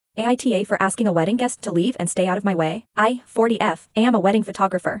AITA for asking a wedding guest to leave and stay out of my way. I, 40F, am a wedding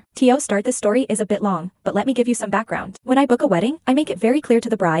photographer. To start this story is a bit long, but let me give you some background. When I book a wedding, I make it very clear to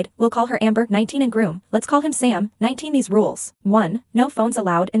the bride, we'll call her Amber, 19 and groom, let's call him Sam, 19. These rules. 1. No phones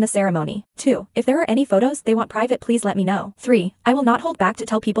allowed in the ceremony. 2. If there are any photos they want private, please let me know. 3. I will not hold back to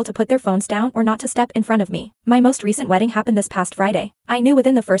tell people to put their phones down or not to step in front of me. My most recent wedding happened this past Friday. I knew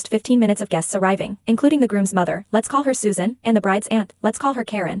within the first 15 minutes of guests arriving, including the groom's mother, let's call her Susan, and the bride's aunt, let's call her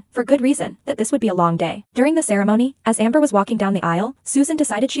Karen, for good reason, that this would be a long day. During the ceremony, as Amber was walking down the aisle, Susan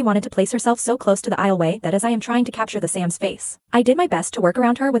decided she wanted to place herself so close to the aisleway that as I am trying to capture the Sam's face, I did my best to work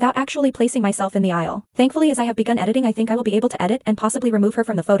around her without actually placing myself in the aisle. Thankfully, as I have begun editing, I think I will be able to edit and possibly remove her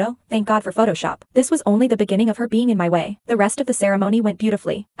from the photo. Thank God for Photoshop. This was only the beginning of her being in my way. The rest of the ceremony went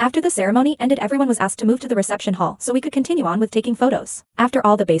beautifully. After the ceremony ended, everyone was asked to move to the reception hall so we could continue on with taking photos. After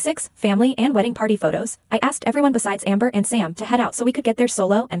all the basics, family and wedding party photos, I asked everyone besides Amber and Sam to head out so we could get their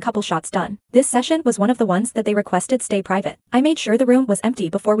solo and couple shots done. This session was one of the ones that they requested stay private. I made sure the room was empty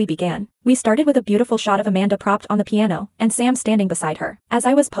before we began. We started with a beautiful shot of Amanda propped on the piano and Sam standing beside her. As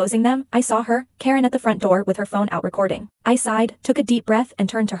I was posing them, I saw her, Karen, at the front door with her phone out recording. I sighed, took a deep breath and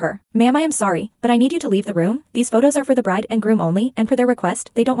turned to her. Ma'am, I am sorry, but I need you to leave the room. These photos are for the bride and groom only, and per their request,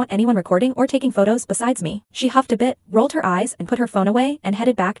 they don't want anyone recording or taking photos besides me. She huffed a bit, rolled her eyes and put her phone away and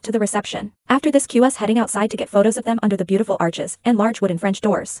headed back to the reception. After this cue us heading outside to get photos of them under the beautiful arches and large wooden French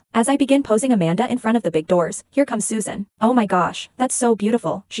doors. As I begin posing Amanda in front of the big doors, here comes Susan. Oh my gosh, that's so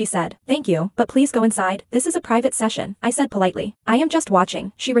beautiful, she said. Thank you, but please go inside. This is a private session, I said politely. I am just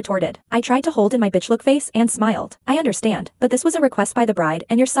watching, she retorted. I tried to hold in my bitch look face and smiled. I understand, but this was a request by the bride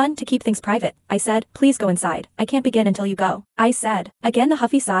and your son to keep things private. I said, please go inside. I can't begin until you go. I said. Again the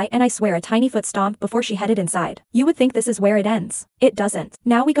huffy sigh and I swear a tiny foot stomp before she headed inside. You would think this is where it ends. It doesn't.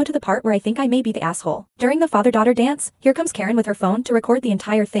 Now we go to the part where I think I may be the asshole. During the father-daughter dance, here comes Karen with her phone to record the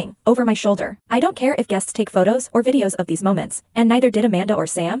entire thing, over my shoulder. I don't care if guests take photos or videos of these moments, and neither did Amanda or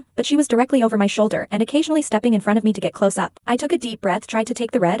Sam, but she was directly over my shoulder and occasionally stepping in front of me to get close up. I took a deep breath, tried to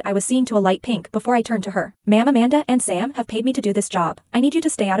take the red I was seeing to a light pink before I turned to her. Ma'am, Amanda and Sam have paid me to do this job. I need you to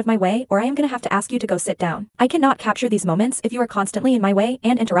stay out of my way or I am gonna have to ask you to go sit down. I cannot capture these moments if you are constantly in my way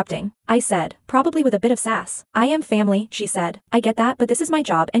and interrupting. I said, probably with a bit of sass. I am family, she said. I get that, but this is my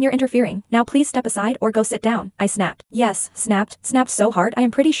job and you're interfering. Now please step aside or go sit down. I snapped. Yes, snapped so hard I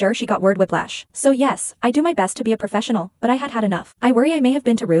am pretty sure she got word whiplash. So yes, I do my best to be a professional, but I had enough. I worry I may have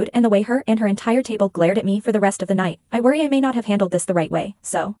been too rude and the way her and her entire table glared at me for the rest of the night. I worry I may not have handled this the right way.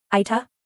 So, AITAH.